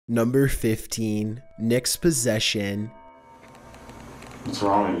Number 15. Nick's possession. What's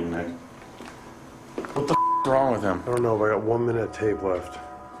wrong with you, Nick? What the f***'s wrong with him? I don't know, but I got 1 minute of tape left.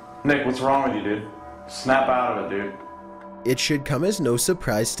 Nick, what's wrong with you, dude? Snap out of it, dude. It should come as no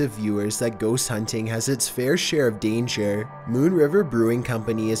surprise to viewers that ghost hunting has its fair share of danger. Moon River Brewing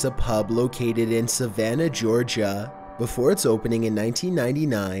Company is a pub located in Savannah, Georgia. Before its opening in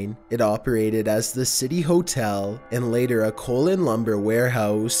 1999, it operated as the City Hotel and later a coal and lumber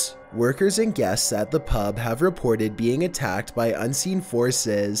warehouse. Workers and guests at the pub have reported being attacked by unseen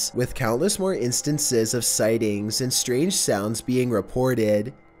forces, with countless more instances of sightings and strange sounds being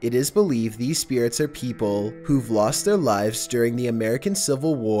reported. It is believed these spirits are people who've lost their lives during the American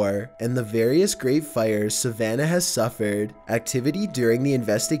Civil War and the various great fires Savannah has suffered. Activity during the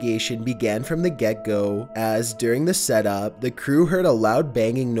investigation began from the get-go, as during the setup, the crew heard a loud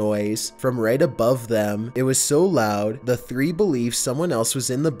banging noise from right above them. It was so loud, the three believed someone else was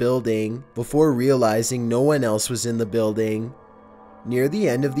in the building, before realizing no one else was in the building. Near the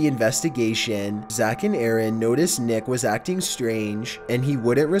end of the investigation, Zach and Áron noticed Nick was acting strange, and he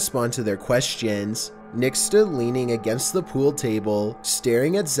wouldn't respond to their questions. Nick stood leaning against the pool table,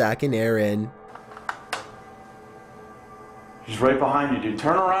 staring at Zach and Áron. He's right behind you, dude.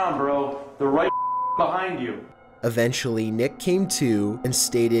 Turn around, bro. They're right behind you. Eventually, Nick came to and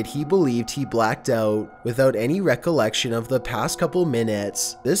stated he believed he blacked out without any recollection of the past couple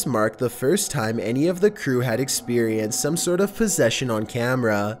minutes. This marked the first time any of the crew had experienced some sort of possession on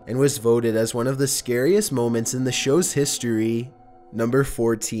camera and was voted as one of the scariest moments in the show's history. Number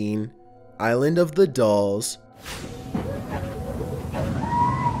 14. Island of the Dolls.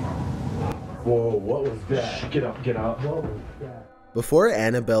 Whoa, what was that? Get up, get up. What was that? Before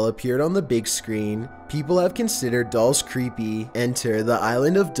Annabelle appeared on the big screen, people have considered dolls creepy. Enter the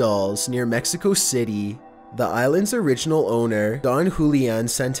Island of Dolls near Mexico City. The island's original owner, Don Julian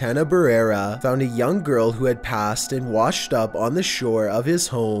Santana Barrera, found a young girl who had passed and washed up on the shore of his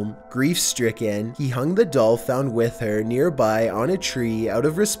home. Grief-stricken, he hung the doll found with her nearby on a tree out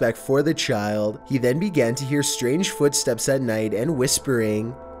of respect for the child. He then began to hear strange footsteps at night and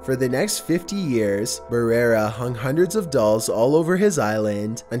whispering. For the next 50 years, Barrera hung hundreds of dolls all over his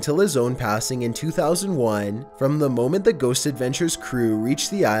island until his own passing in 2001. From the moment the Ghost Adventures crew reached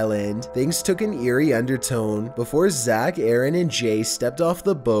the island, things took an eerie undertone. Before Zach, Áron, and Jay stepped off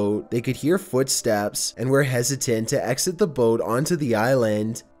the boat, they could hear footsteps and were hesitant to exit the boat onto the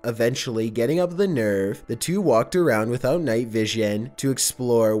island. Eventually, getting up the nerve, the two walked around without night vision to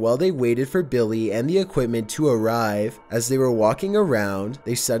explore while they waited for Billy and the equipment to arrive. As they were walking around,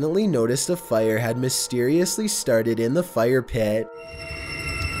 they suddenly noticed a fire had mysteriously started in the fire pit.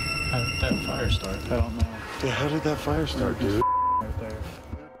 How did that fire start? I don't know. Yeah, how did that fire start, dude? Right there.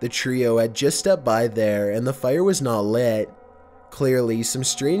 The trio had just stepped by there and the fire was not lit. Clearly, some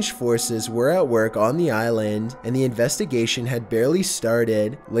strange forces were at work on the island, and the investigation had barely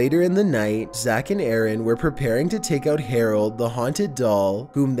started. Later in the night, Zach and Áron were preparing to take out Harold, the haunted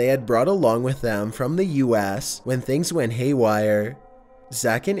doll, whom they had brought along with them from the US, when things went haywire.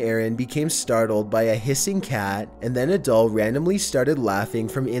 Zach and Áron became startled by a hissing cat, and then a doll randomly started laughing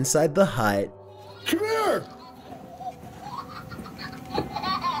from inside the hut. Come here!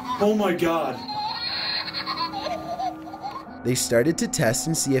 Oh my god. They started to test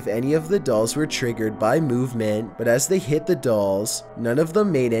and see if any of the dolls were triggered by movement, but as they hit the dolls, none of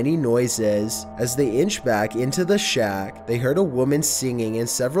them made any noises. As they inched back into the shack, they heard a woman singing and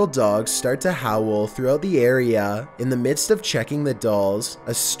several dogs start to howl throughout the area. In the midst of checking the dolls,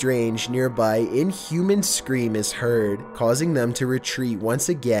 a strange, nearby, inhuman scream is heard, causing them to retreat once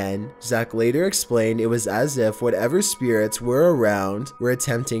again. Zach later explained it was as if whatever spirits were around were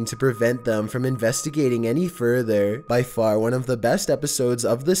attempting to prevent them from investigating any further. By far one of the best episodes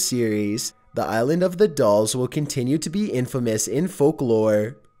of the series, the Island of the Dolls will continue to be infamous in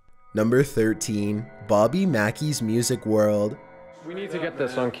folklore. Number 13. Bobby Mackey's Music World. We need to get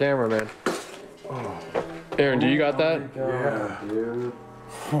this on camera, man. Oh. Áron, do you got that? Yeah, dude.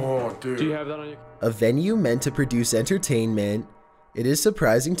 Oh, dude. Do you have that on your... A venue meant to produce entertainment. It is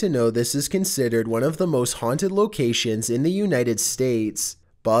surprising to know this is considered one of the most haunted locations in the United States.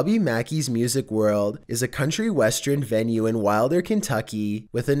 Bobby Mackey's Music World is a country western venue in Wilder, Kentucky,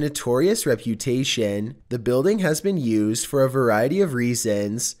 with a notorious reputation. The building has been used for a variety of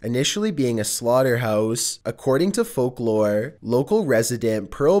reasons, initially being a slaughterhouse. According to folklore, local resident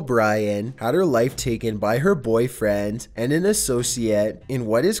Pearl Bryan had her life taken by her boyfriend and an associate in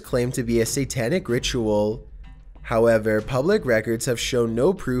what is claimed to be a satanic ritual. However, public records have shown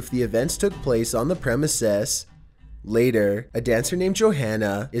no proof the events took place on the premises. Later, a dancer named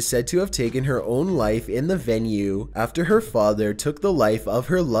Johanna is said to have taken her own life in the venue after her father took the life of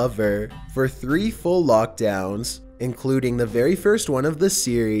her lover. For 3 full lockdowns, including the very first one of the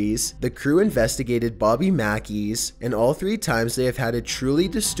series, the crew investigated Bobby Mackey's, and all 3 times they have had a truly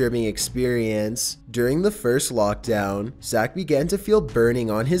disturbing experience. During the first lockdown, Zach began to feel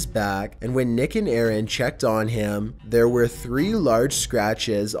burning on his back, and when Nick and Áron checked on him, there were 3 large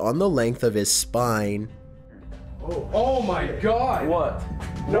scratches on the length of his spine. Oh my God! What?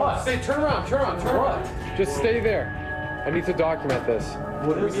 No, stay, turn around. Just stay there. I need to document this.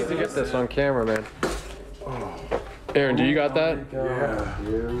 We need to get this on camera, man. Áron, do you got that? Yeah,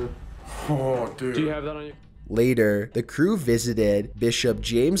 dude. Oh, dude. Do you have that on you? Later, the crew visited Bishop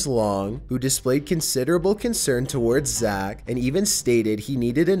James Long, who displayed considerable concern towards Zach and even stated he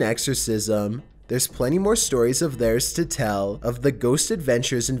needed an exorcism. There's plenty more stories of theirs to tell of the Ghost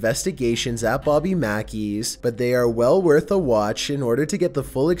Adventures investigations at Bobby Mackey's, but they are well worth a watch in order to get the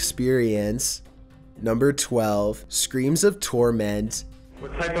full experience. Number 12, Screams of Torment.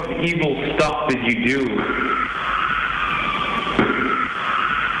 What type of evil stuff did you do?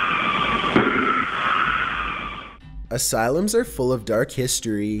 Asylums are full of dark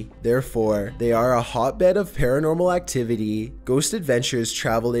history, therefore, they are a hotbed of paranormal activity. Ghost Adventures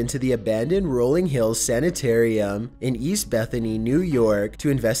traveled into the abandoned Rolling Hills Sanitarium in East Bethany, New York to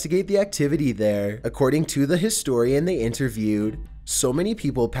investigate the activity there. According to the historian they interviewed, so many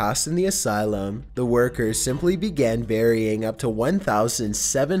people passed in the asylum, the workers simply began burying up to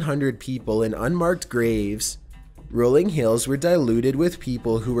 1,700 people in unmarked graves. Rolling Hills were diluted with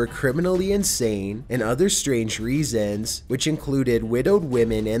people who were criminally insane and other strange reasons, which included widowed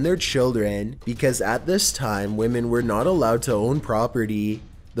women and their children, because at this time women were not allowed to own property.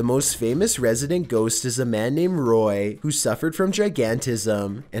 The most famous resident ghost is a man named Roy, who suffered from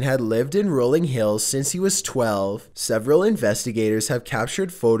gigantism and had lived in Rolling Hills since he was 12. Several investigators have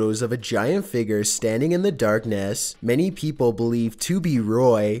captured photos of a giant figure standing in the darkness, many people believe to be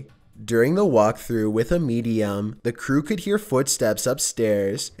Roy. During the walkthrough with a medium, the crew could hear footsteps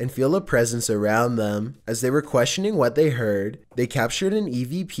upstairs and feel a presence around them. As they were questioning what they heard, they captured an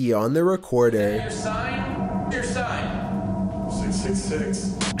EVP on their recorder. Your sign? Your sign?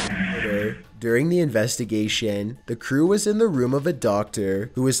 666. During the investigation, the crew was in the room of a doctor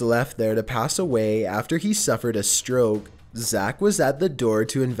who was left there to pass away after he suffered a stroke. Zach was at the door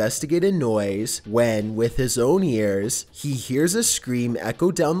to investigate a noise when, with his own ears, he hears a scream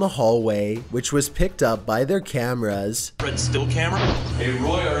echo down the hallway, which was picked up by their cameras. Red still camera? Hey,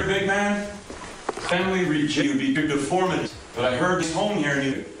 Roy, are you big man? Family reach you be good deformity, but I heard he's home here and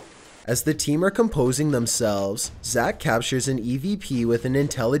you. As the team are composing themselves, Zach captures an EVP with an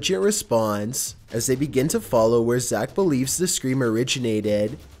intelligent response. As they begin to follow where Zach believes the scream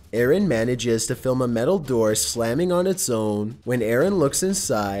originated, Áron manages to film a metal door slamming on its own. When Áron looks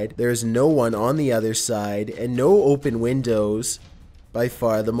inside, there is no one on the other side and no open windows. By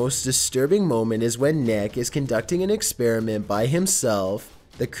far the most disturbing moment is when Nick is conducting an experiment by himself.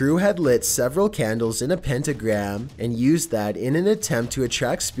 The crew had lit several candles in a pentagram and used that in an attempt to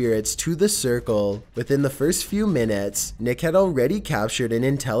attract spirits to the circle. Within the first few minutes, Nick had already captured an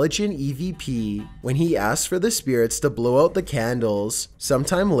intelligent EVP when he asked for the spirits to blow out the candles.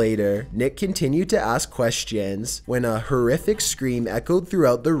 Sometime later, Nick continued to ask questions when a horrific scream echoed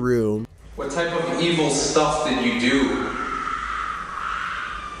throughout the room. What type of evil stuff did you do?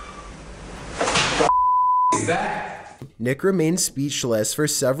 What is that? Nick remained speechless for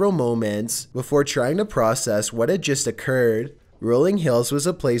several moments before trying to process what had just occurred. Rolling Hills was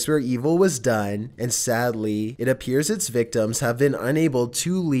a place where evil was done, and sadly, it appears its victims have been unable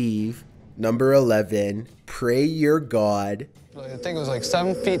to leave. Number 11, Pray Your God. I think it was like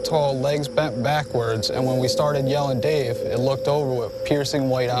 7 feet tall, legs bent backwards, and when we started yelling Dave, it looked over with piercing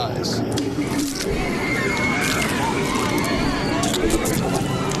white eyes.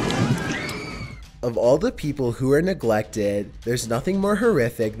 Of all the people who are neglected, there's nothing more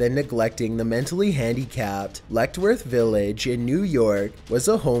horrific than neglecting the mentally handicapped. Leckworth Village in New York was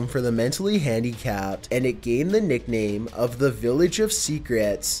a home for the mentally handicapped, and it gained the nickname of the Village of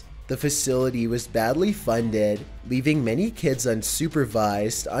Secrets. The facility was badly funded, leaving many kids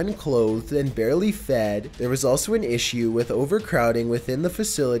unsupervised, unclothed, and barely fed. There was also an issue with overcrowding within the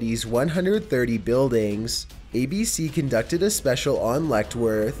facility's 130 buildings. ABC conducted a special on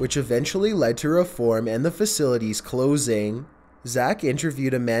Leckworth, which eventually led to reform and the facility's closing. Zach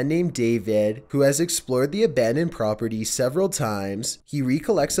interviewed a man named David, who has explored the abandoned property several times. He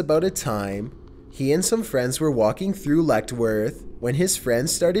recollects about a time he and some friends were walking through Leckworth when his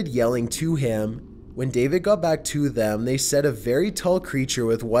friends started yelling to him. When David got back to them, they said a very tall creature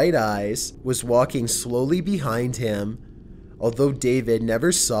with white eyes was walking slowly behind him. Although David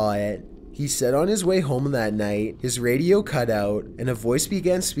never saw it, he said on his way home that night, his radio cut out and a voice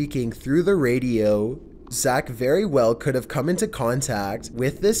began speaking through the radio. Zach very well could have come into contact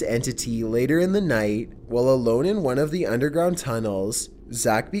with this entity later in the night while alone in one of the underground tunnels.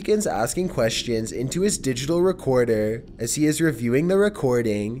 Zach begins asking questions into his digital recorder. As he is reviewing the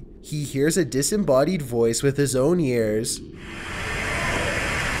recording, he hears a disembodied voice with his own ears.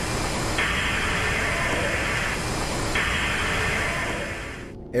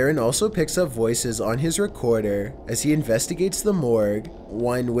 Áron also picks up voices on his recorder as he investigates the morgue,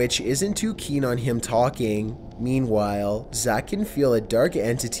 one which isn't too keen on him talking. Meanwhile, Zach can feel a dark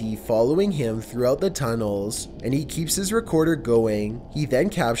entity following him throughout the tunnels, and he keeps his recorder going. He then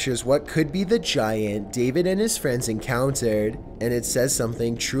captures what could be the giant David and his friends encountered, and it says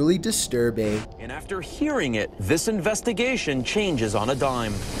something truly disturbing. And after hearing it, this investigation changes on a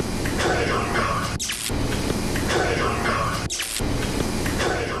dime.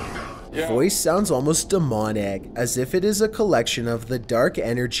 Voice sounds almost demonic, as if it is a collection of the dark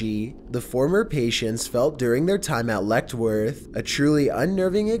energy the former patients felt during their time at Letchworth, a truly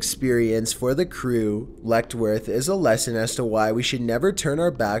unnerving experience for the crew. Letchworth is a lesson as to why we should never turn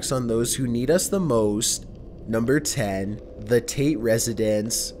our backs on those who need us the most. Number 10. The Tate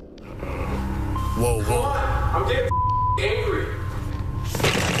Residence. Whoa, whoa. I'm getting angry.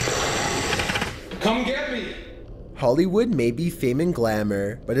 Come get me. Hollywood may be fame and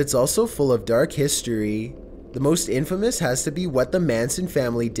glamour, but it's also full of dark history. The most infamous has to be what the Manson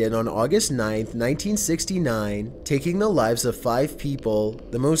family did on August 9th, 1969, taking the lives of 5 people.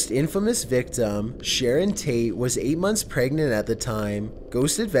 The most infamous victim, Sharon Tate, was 8 months pregnant at the time.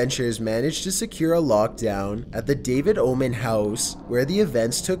 Ghost Adventures managed to secure a lockdown at the David Oman house, where the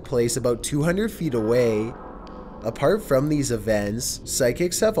events took place about 200 feet away. Apart from these events,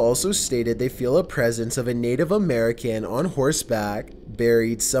 psychics have also stated they feel a presence of a Native American on horseback,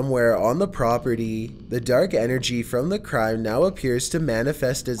 buried somewhere on the property. The dark energy from the crime now appears to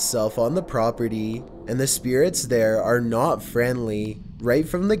manifest itself on the property, and the spirits there are not friendly. Right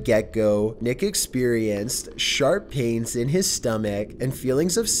from the get-go, Nick experienced sharp pains in his stomach and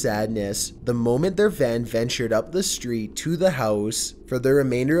feelings of sadness the moment their van ventured up the street to the house. For the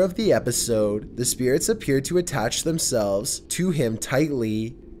remainder of the episode, the spirits appeared to attach themselves to him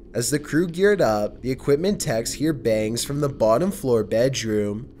tightly. As the crew geared up, the equipment techs hear bangs from the bottom floor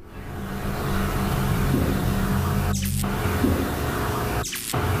bedroom.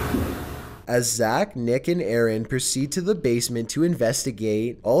 As Zach, Nick, and Áron proceed to the basement to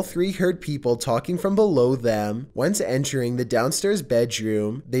investigate, all 3 heard people talking from below them. Once entering the downstairs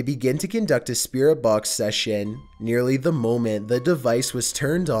bedroom, they begin to conduct a spirit box session. Nearly the moment the device was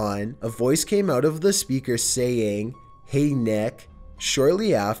turned on, a voice came out of the speaker saying, "Hey Nick."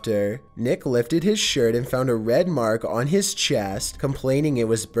 Shortly after, Nick lifted his shirt and found a red mark on his chest, complaining it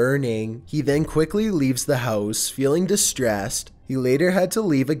was burning. He then quickly leaves the house, feeling distressed. He later had to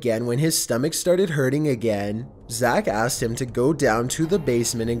leave again when his stomach started hurting again. Zach asked him to go down to the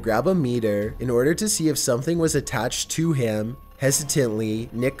basement and grab a meter in order to see if something was attached to him. Hesitantly,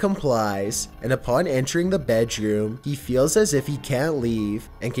 Nick complies, and upon entering the bedroom, he feels as if he can't leave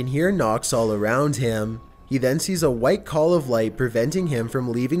and can hear knocks all around him. He then sees a white call of light preventing him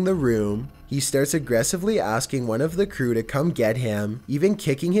from leaving the room. He starts aggressively asking one of the crew to come get him, even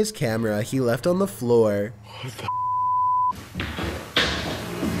kicking his camera he left on the floor. What the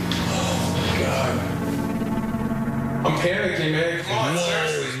I'm panicking, man. Come on,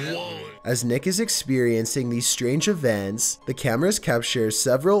 seriously. As Nick is experiencing these strange events, the cameras capture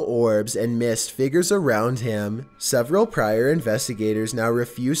several orbs and mist figures around him. Several prior investigators now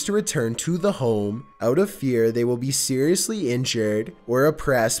refuse to return to the home, out of fear they will be seriously injured or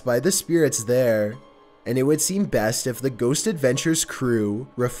oppressed by the spirits there. And it would seem best if the Ghost Adventures crew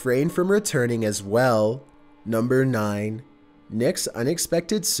refrained from returning as well. Number 9. Nick's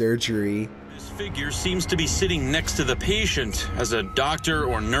unexpected surgery. This figure seems to be sitting next to the patient, as a doctor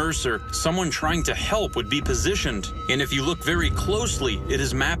or nurse or someone trying to help would be positioned. And if you look very closely, it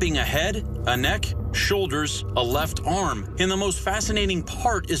is mapping a head, a neck, shoulders, a left arm. And the most fascinating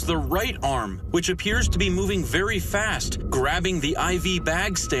part is the right arm, which appears to be moving very fast, grabbing the IV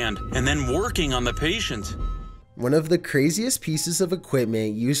bag stand and then working on the patient. One of the craziest pieces of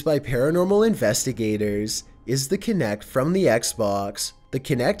equipment used by paranormal investigators is the Kinect from the Xbox. The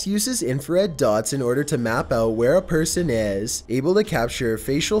Kinect uses infrared dots in order to map out where a person is, able to capture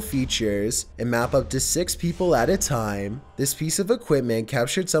facial features, and map up to 6 people at a time. This piece of equipment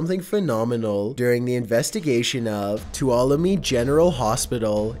captured something phenomenal during the investigation of Tuolumne General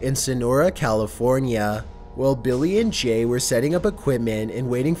Hospital in Sonora, California. While Billy and Jay were setting up equipment and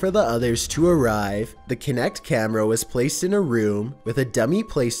waiting for the others to arrive, the Kinect camera was placed in a room with a dummy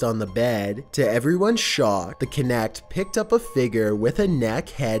placed on the bed. To everyone's shock, the Kinect picked up a figure with a neck,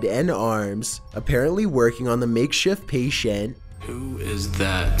 head, and arms, apparently working on the makeshift patient. Who is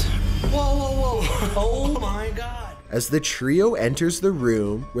that? Whoa, whoa, whoa. Oh my God. As the trio enters the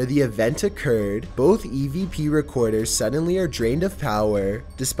room where the event occurred, both EVP recorders suddenly are drained of power,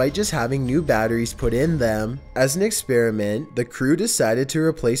 despite just having new batteries put in them. As an experiment, the crew decided to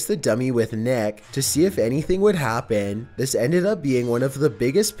replace the dummy with Nick to see if anything would happen. This ended up being one of the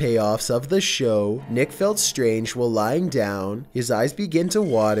biggest payoffs of the show. Nick felt strange while lying down, his eyes began to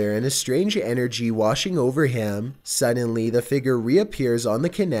water and a strange energy washing over him. Suddenly, the figure reappears on the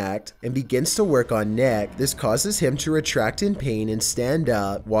Kinect and begins to work on Nick. This causes him to retract in pain and stand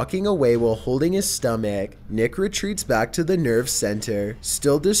up, walking away while holding his stomach. Nick retreats back to the nerve center,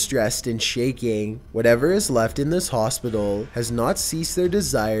 still distressed and shaking. Whatever is left in this hospital has not ceased their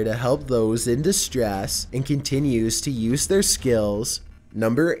desire to help those in distress and continues to use their skills.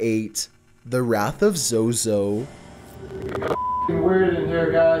 Number 8. The Wrath of Zozo. Weird in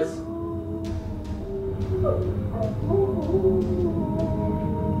here, guys.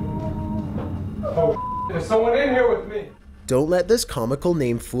 Oh, there's someone in here with me. Don't let this comical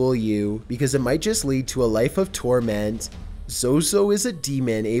name fool you, because it might just lead to a life of torment. Zozo is a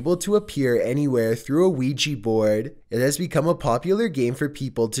demon able to appear anywhere through a Ouija board. It has become a popular game for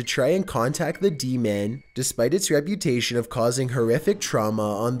people to try and contact the demon. Despite its reputation of causing horrific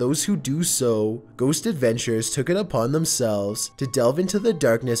trauma on those who do so, Ghost Adventures took it upon themselves to delve into the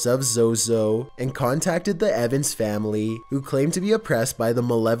darkness of Zozo and contacted the Evans family, who claimed to be oppressed by the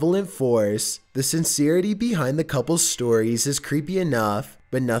malevolent force. The sincerity behind the couple's stories is creepy enough,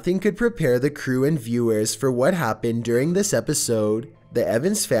 but nothing could prepare the crew and viewers for what happened during this episode. The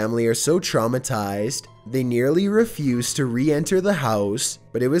Evans family are so traumatized, they nearly refused to re-enter the house,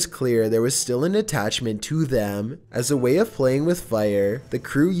 but it was clear there was still an attachment to them. As a way of playing with fire, the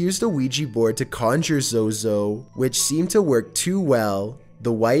crew used a Ouija board to conjure Zozo, which seemed to work too well.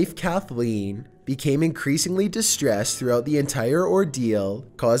 The wife, Kathleen, became increasingly distressed throughout the entire ordeal,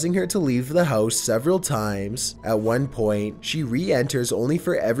 causing her to leave the house several times. At one point, she re-enters only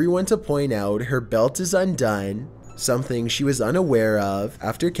for everyone to point out her belt is undone, something she was unaware of.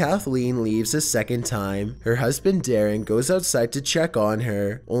 After Kathleen leaves a second time, her husband Darren goes outside to check on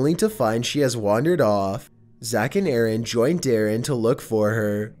her, only to find she has wandered off. Zach and Aaron joined Darren to look for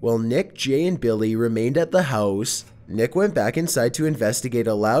her, while Nick, Jay, and Billy remained at the house. Nick went back inside to investigate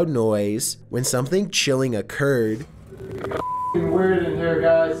a loud noise when something chilling occurred. Weird in here,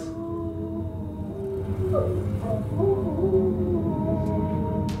 guys.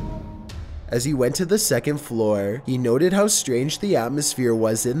 As he went to the second floor, he noted how strange the atmosphere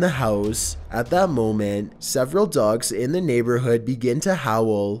was in the house. At that moment, several dogs in the neighborhood began to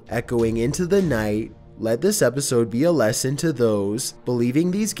howl, echoing into the night. Let this episode be a lesson to those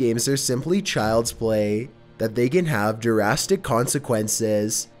believing these games are simply child's play, that they can have drastic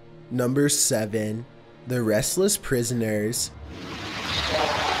consequences. Number 7. The Restless Prisoners.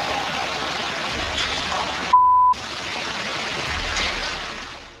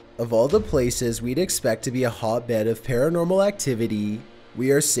 Of all the places we'd expect to be a hotbed of paranormal activity,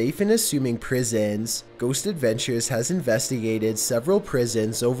 we are safe in assuming prisons. Ghost Adventures has investigated several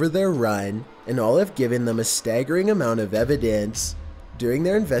prisons over their run, and all have given them a staggering amount of evidence. During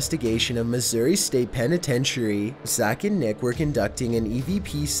their investigation of Missouri State Penitentiary, Zach and Nick were conducting an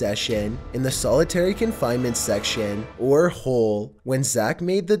EVP session in the solitary confinement section, or hole, when Zach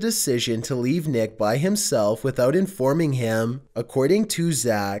made the decision to leave Nick by himself without informing him. According to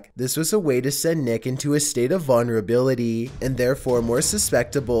Zach, this was a way to send Nick into a state of vulnerability, and therefore more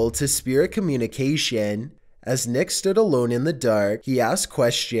susceptible to spirit communication. As Nick stood alone in the dark, he asked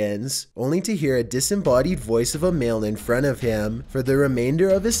questions, only to hear a disembodied voice of a male in front of him. For the remainder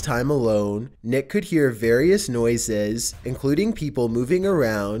of his time alone, Nick could hear various noises, including people moving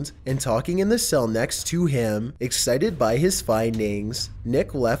around and talking in the cell next to him. Excited by his findings,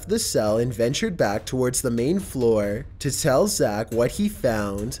 Nick left the cell and ventured back towards the main floor to tell Zach what he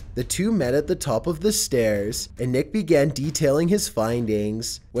found. The two met at the top of the stairs, and Nick began detailing his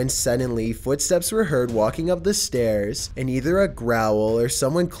findings, when suddenly footsteps were heard walking up the stairs, and either a growl or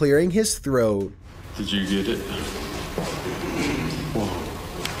someone clearing his throat. Did you get it? Whoa.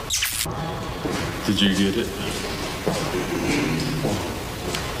 Did you get it? Whoa.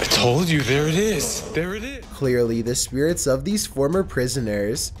 told you, there it is. There it is. Clearly, the spirits of these former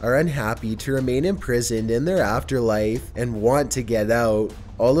prisoners are unhappy to remain imprisoned in their afterlife and want to get out.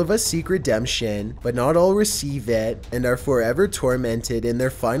 All of us seek redemption, but not all receive it and are forever tormented in their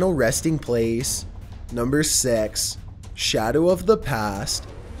final resting place. Number 6. Shadow of the Past.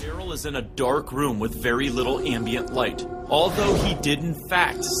 Daryl is in a dark room with very little ambient light. Although he did in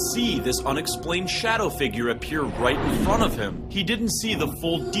fact see this unexplained shadow figure appear right in front of him, he didn't see the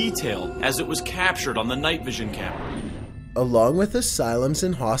full detail as it was captured on the night vision camera. Along with asylums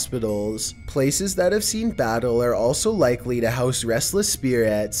and hospitals, places that have seen battle are also likely to house restless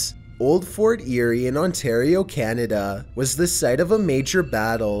spirits. Old Fort Erie in Ontario, Canada, was the site of a major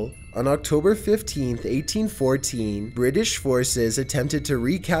battle. On October 15, 1814, British forces attempted to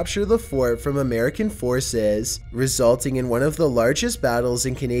recapture the fort from American forces, resulting in one of the largest battles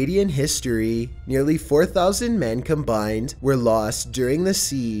in Canadian history. Nearly 4,000 men combined were lost during the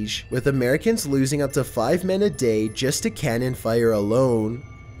siege, with Americans losing up to 5 men a day just to cannon fire alone.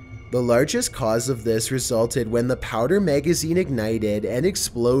 The largest cause of this resulted when the powder magazine ignited and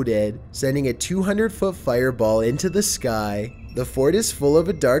exploded, sending a 200-foot fireball into the sky. The fort is full of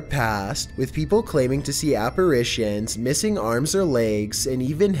a dark past, with people claiming to see apparitions, missing arms or legs, and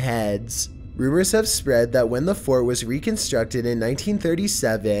even heads. Rumors have spread that when the fort was reconstructed in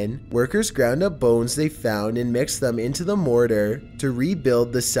 1937, workers ground up bones they found and mixed them into the mortar to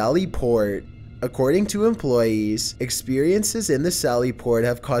rebuild the Sally Port. According to employees, experiences in the Sally Port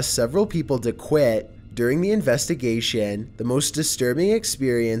have caused several people to quit. During the investigation, the most disturbing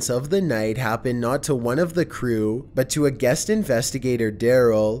experience of the night happened not to one of the crew, but to a guest investigator,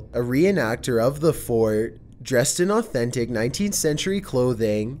 Daryl, a reenactor of the fort. Dressed in authentic 19th century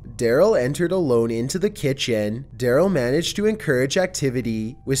clothing, Daryl entered alone into the kitchen. Daryl managed to encourage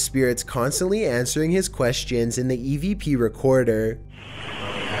activity, with spirits constantly answering his questions in the EVP recorder.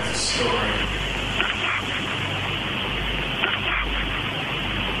 That's a story.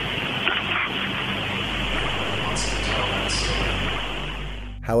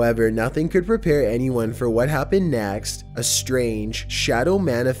 However, nothing could prepare anyone for what happened next. A strange shadow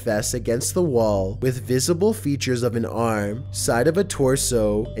manifests against the wall, with visible features of an arm, side of a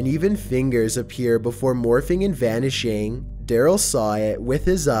torso, and even fingers appear before morphing and vanishing. Daryl saw it with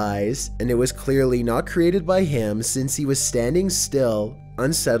his eyes, and it was clearly not created by him since he was standing still.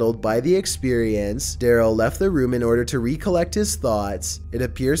 Unsettled by the experience, Daryl left the room in order to recollect his thoughts. It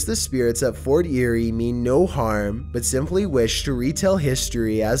appears the spirits at Fort Erie mean no harm, but simply wish to retell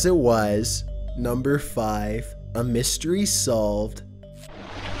history as it was. Number 5. A mystery solved.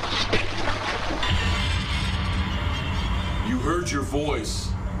 You heard your voice.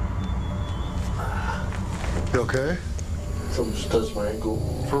 You okay? Something just touched my ankle.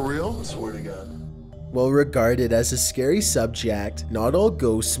 For real? I swear to God. While regarded as a scary subject, not all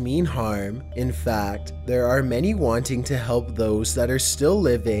ghosts mean harm. In fact, there are many wanting to help those that are still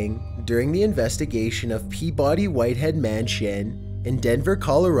living. During the investigation of Peabody Whitehead Mansion in Denver,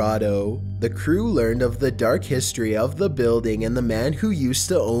 Colorado, the crew learned of the dark history of the building and the man who used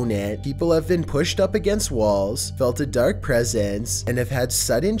to own it. People have been pushed up against walls, felt a dark presence, and have had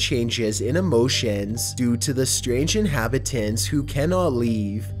sudden changes in emotions due to the strange inhabitants who cannot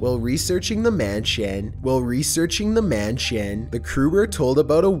leave. While researching the mansion, the crew were told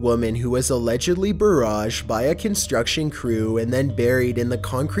about a woman who was allegedly barraged by a construction crew and then buried in the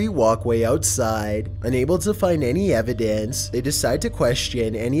concrete walkway outside. Unable to find any evidence, they decide to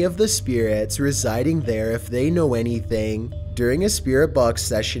question any of the spirits residing there if they know anything. During a spirit box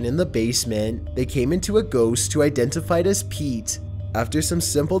session in the basement, they came into a ghost who identified as Pete. After some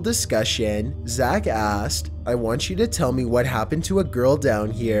simple discussion, Zach asked, "I want you to tell me what happened to a girl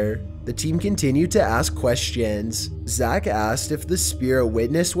down here." The team continued to ask questions. Zach asked if the spirit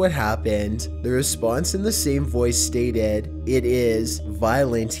witnessed what happened. The response in the same voice stated, "It is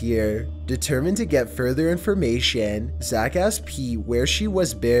violent here." Determined to get further information, Zach asked Pete where she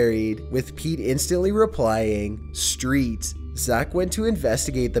was buried, with Pete instantly replying, "Street." Zach went to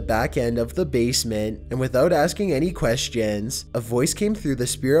investigate the back end of the basement, and without asking any questions, a voice came through the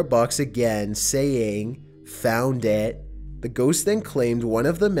spirit box again saying, "Found it." The ghost then claimed one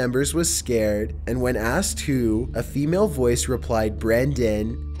of the members was scared, and when asked who, a female voice replied,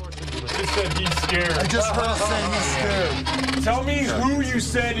 "Brendan." Just said he's scared. I just heard it say he's scared. Tell me who you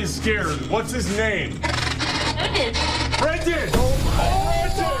said is scared. What's his name? Brendan!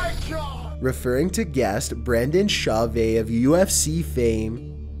 Referring to guest Brendan Chauvet of UFC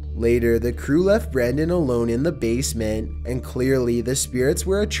fame. Later, the crew left Brandon alone in the basement, and clearly the spirits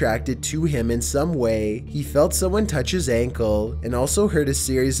were attracted to him in some way. He felt someone touch his ankle, and also heard a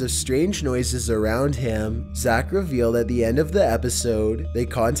series of strange noises around him. Zach revealed at the end of the episode, they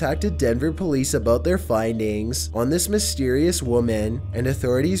contacted Denver police about their findings on this mysterious woman, and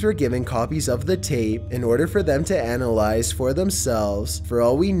authorities were given copies of the tape in order for them to analyze for themselves. For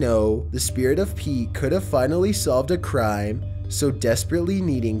all we know, the spirit of Pete could have finally solved a crime so desperately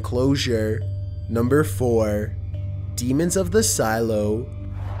needing closure. Number 4. Demons of the Silo.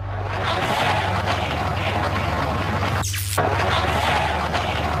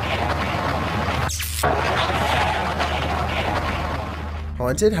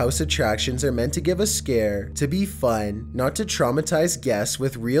 Haunted house attractions are meant to give a scare, to be fun, not to traumatize guests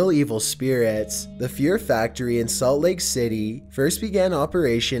with real evil spirits. The Fear Factory in Salt Lake City first began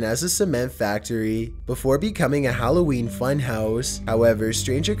operation as a cement factory before becoming a Halloween funhouse. However,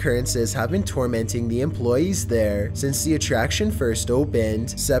 strange occurrences have been tormenting the employees there since the attraction first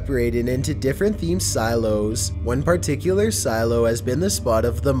opened, separated into different themed silos. One particular silo has been the spot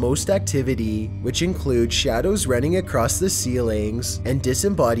of the most activity, which includes shadows running across the ceilings and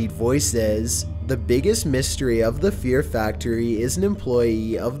disembodied voices. The biggest mystery of the Fear Factory is an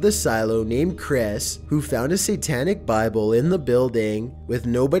employee of the silo named Chris, who found a satanic Bible in the building, with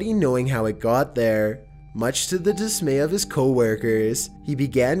nobody knowing how it got there. Much to the dismay of his co-workers, he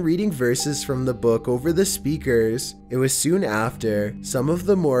began reading verses from the book over the speakers. It was soon after some of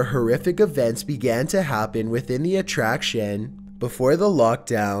the more horrific events began to happen within the attraction. Before the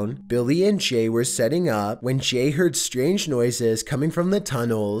lockdown, Billy and Jay were setting up when Jay heard strange noises coming from the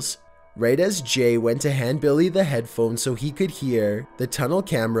tunnels. Right as Jay went to hand Billy the headphones so he could hear, the tunnel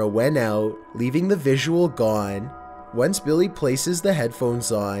camera went out, leaving the visual gone. Once Billy places the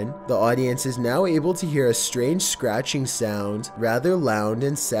headphones on, the audience is now able to hear a strange scratching sound, rather loud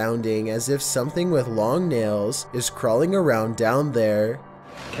and sounding as if something with long nails is crawling around down there.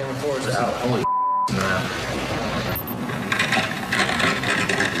 Camera 4 is out. Holy man.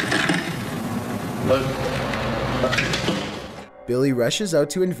 Billy rushes out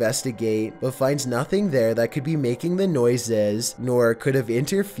to investigate, but finds nothing there that could be making the noises, nor could have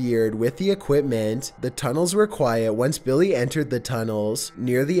interfered with the equipment. The tunnels were quiet once Billy entered the tunnels.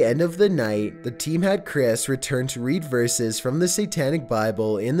 Near the end of the night, the team had Chris return to read verses from the Satanic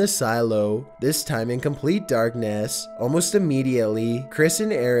Bible in the silo, this time in complete darkness. Almost immediately, Chris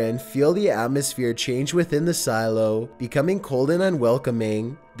and Áron feel the atmosphere change within the silo, becoming cold and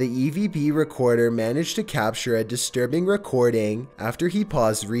unwelcoming. The EVP recorder managed to capture a disturbing recording after he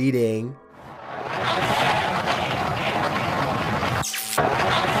paused reading.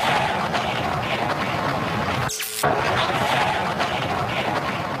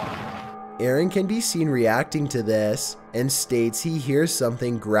 Áron can be seen reacting to this and states he hears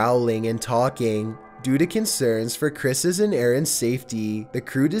something growling and talking. Due to concerns for Chris's and Áron's safety, the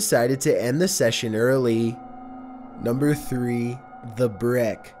crew decided to end the session early. Number 3. The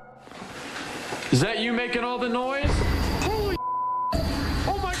Brick. Is that you making all the noise? Holy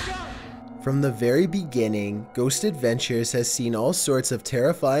oh my god! From the very beginning, Ghost Adventures has seen all sorts of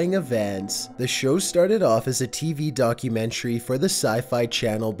terrifying events. The show started off as a TV documentary for the Sci-Fi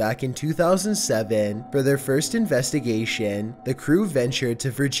Channel back in 2007. For their first investigation, the crew ventured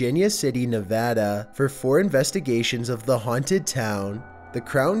to Virginia City, Nevada for 4 investigations of the haunted town. The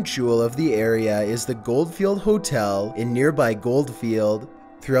crown jewel of the area is the Goldfield Hotel in nearby Goldfield.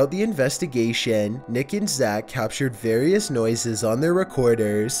 Throughout the investigation, Nick and Zach captured various noises on their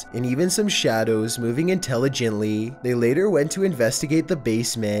recorders and even some shadows moving intelligently. They later went to investigate the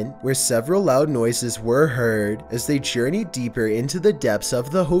basement, where several loud noises were heard as they journeyed deeper into the depths of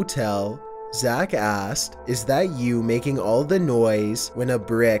the hotel. Zach asked, "Is that you making all the noise?" when a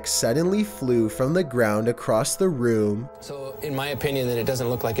brick suddenly flew from the ground across the room. So in my opinion, that it doesn't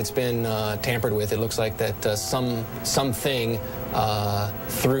look like it's been tampered with. It looks like that something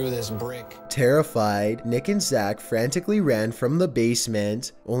threw this brick. Terrified, Nick and Zach frantically ran from the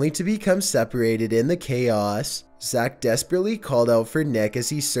basement, only to become separated in the chaos. Zach desperately called out for Nick as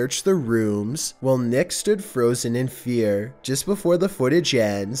he searched the rooms, while Nick stood frozen in fear. Just before the footage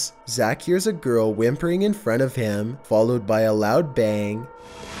ends, Zach hears a girl whimpering in front of him, followed by a loud bang.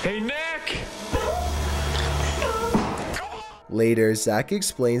 Hey, Nick! Later, Zach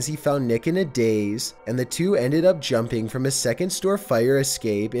explains he found Nick in a daze, and the two ended up jumping from a second-store fire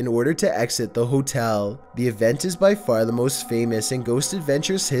escape in order to exit the hotel. The event is by far the most famous in Ghost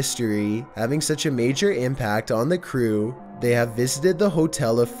Adventures history, having such a major impact on the crew. They have visited the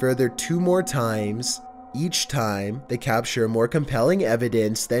hotel a further 2 more times. Each time, they capture more compelling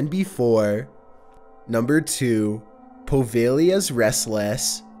evidence than before. Number 2. Povalia's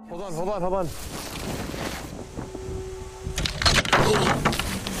Restless. Hold on.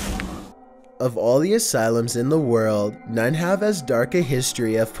 Of all the asylums in the world, none have as dark a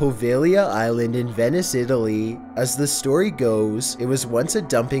history of Poveglia Island in Venice, Italy. As the story goes, it was once a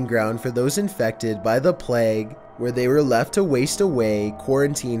dumping ground for those infected by the plague, where they were left to waste away,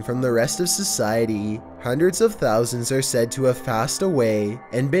 quarantined from the rest of society. Hundreds of thousands are said to have passed away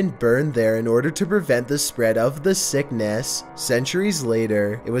and been burned there in order to prevent the spread of the sickness. Centuries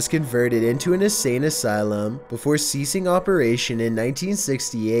later, it was converted into an insane asylum before ceasing operation in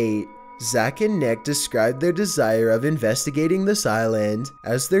 1968. Zach and Nick described their desire of investigating this island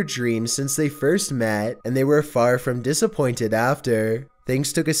as their dream since they first met, and they were far from disappointed after.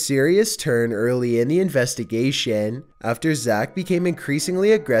 Things took a serious turn early in the investigation after Zach became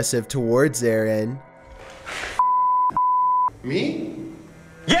increasingly aggressive towards Áron. Me?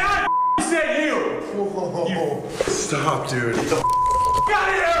 Yeah, I said you! Whoa. Stop, dude. Get the out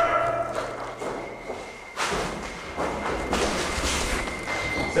of here!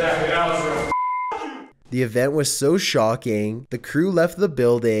 Zach, get out. The event was so shocking, the crew left the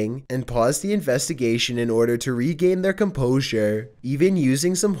building and paused the investigation in order to regain their composure, even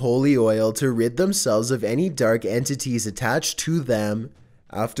using some holy oil to rid themselves of any dark entities attached to them.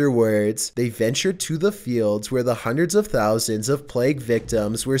 Afterwards, they ventured to the fields where the hundreds of thousands of plague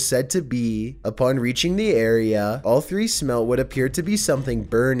victims were said to be. Upon reaching the area, all three smelt what appeared to be something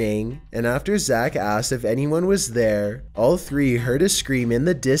burning, and after Zach asked if anyone was there, all three heard a scream in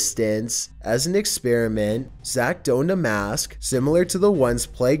the distance. As an experiment, Zach donned a mask similar to the ones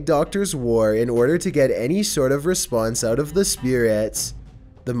plague doctors wore in order to get any sort of response out of the spirits.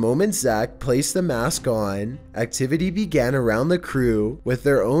 The moment Zach placed the mask on, activity began around the crew. With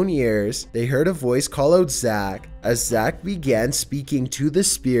their own ears, they heard a voice call out Zach, as Zach began speaking to the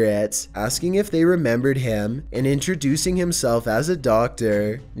spirits, asking if they remembered him and introducing himself as a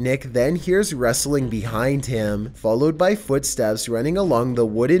doctor. Nick then hears rustling behind him, followed by footsteps running along the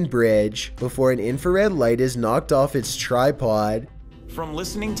wooden bridge before an infrared light is knocked off its tripod. From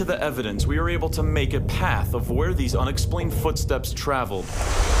listening to the evidence, we were able to make a path of where these unexplained footsteps traveled.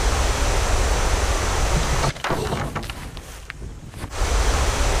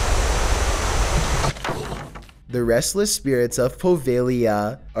 The restless spirits of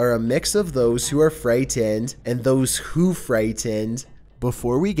Poveglia are a mix of those who are frightened and those who frightened.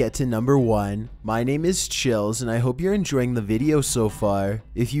 Before we get to number 1, my name is Chills and I hope you're enjoying the video so far.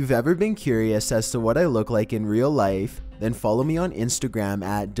 If you've ever been curious as to what I look like in real life, then follow me on Instagram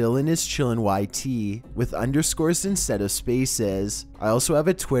at DylanIsChillinYT with underscores instead of spaces. I also have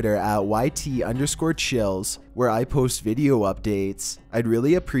a Twitter at YT_chills where I post video updates. I'd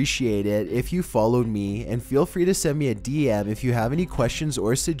really appreciate it if you followed me, and feel free to send me a DM if you have any questions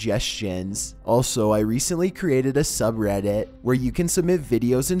or suggestions. Also, I recently created a subreddit where you can submit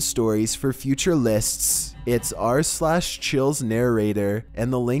videos and stories for future lists. It's r/chillsnarrator,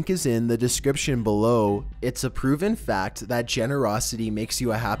 and the link is in the description below. It's a proven fact that generosity makes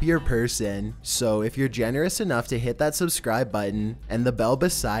you a happier person, so if you're generous enough to hit that subscribe button and the bell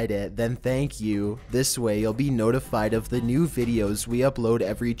beside it, then thank you. This way you'll be notified of the new videos we upload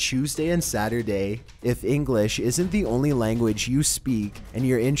every Tuesday and Saturday. If English isn't the only language you speak and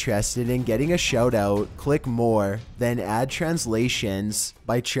you're interested in getting a shout out, click more, then add translations.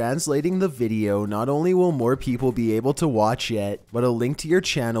 By translating the video, not only will more people be able to watch it, but a link to your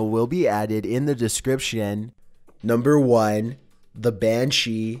channel will be added in the description. Number 1, the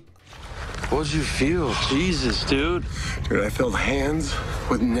Banshee. What'd you feel? Jesus, dude. Dude, I felt hands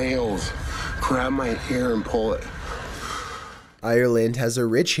with nails grab my hair and pull it. Ireland has a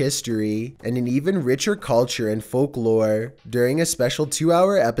rich history and an even richer culture and folklore. During a special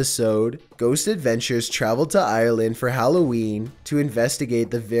 2-hour episode, Ghost Adventures traveled to Ireland for Halloween to investigate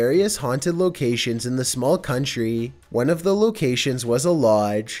the various haunted locations in the small country. One of the locations was a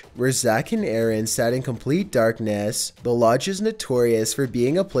lodge, where Zach and Áron sat in complete darkness. The lodge is notorious for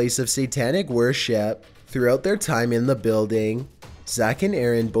being a place of satanic worship. Throughout their time in the building, Zach and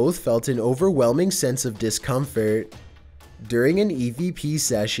Áron both felt an overwhelming sense of discomfort. During an EVP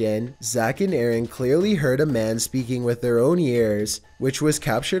session, Zach and Áron clearly heard a man speaking with their own ears, which was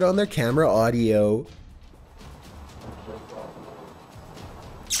captured on their camera audio.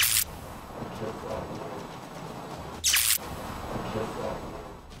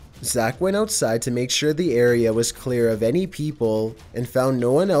 Zach went outside to make sure the area was clear of any people and found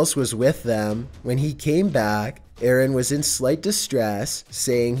no one else was with them. When he came back, Áron was in slight distress,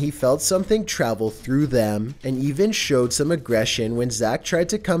 saying he felt something travel through them, and even showed some aggression when Zach tried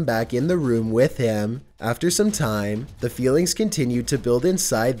to come back in the room with him. After some time, the feelings continued to build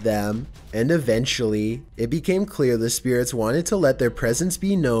inside them, and eventually, it became clear the spirits wanted to let their presence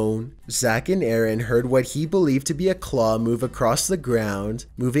be known. Zach and Áron heard what he believed to be a claw move across the ground,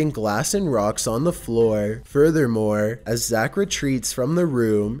 moving glass and rocks on the floor. Furthermore, as Zach retreats from the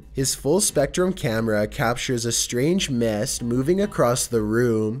room, his full spectrum camera captures a strange mist moving across the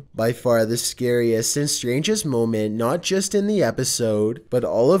room. By far the scariest and strangest moment, not just in the episode, but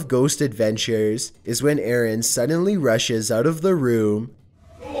all of Ghost Adventures, is when Áron suddenly rushes out of the room.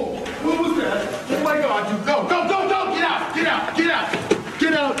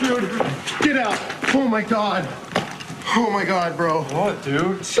 Get out! Oh my god! Oh my god, bro. What,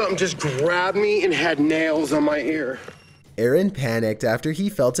 dude? Something just grabbed me and had nails on my ear. Áron panicked after he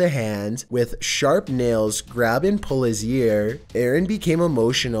felt a hand with sharp nails grab and pull his ear. Áron became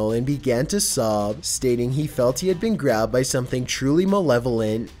emotional and began to sob, stating he felt he had been grabbed by something truly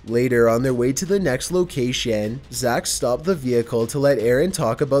malevolent. Later, on their way to the next location, Zach stopped the vehicle to let Áron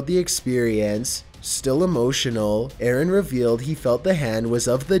talk about the experience. Still emotional, Áron revealed he felt the hand was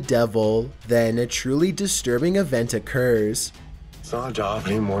of the devil. Then a truly disturbing event occurs. It's not a job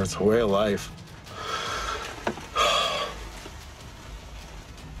anymore, it's a way of life.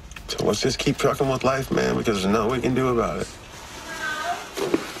 So let's just keep trucking with life, man, because there's nothing we can do about it.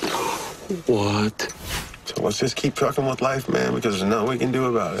 What? So let's just keep trucking with life, man, because there's nothing we can do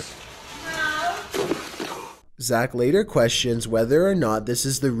about it. Zach later questions whether or not this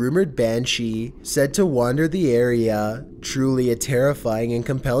is the rumored banshee said to wander the area. Truly a terrifying and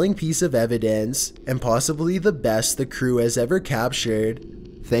compelling piece of evidence, and possibly the best the crew has ever captured.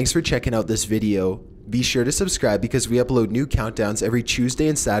 Thanks for checking out this video. Be sure to subscribe because we upload new countdowns every Tuesday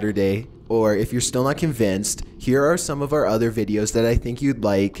and Saturday. Or if you're still not convinced, here are some of our other videos that I think you'd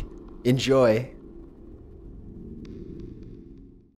like. Enjoy!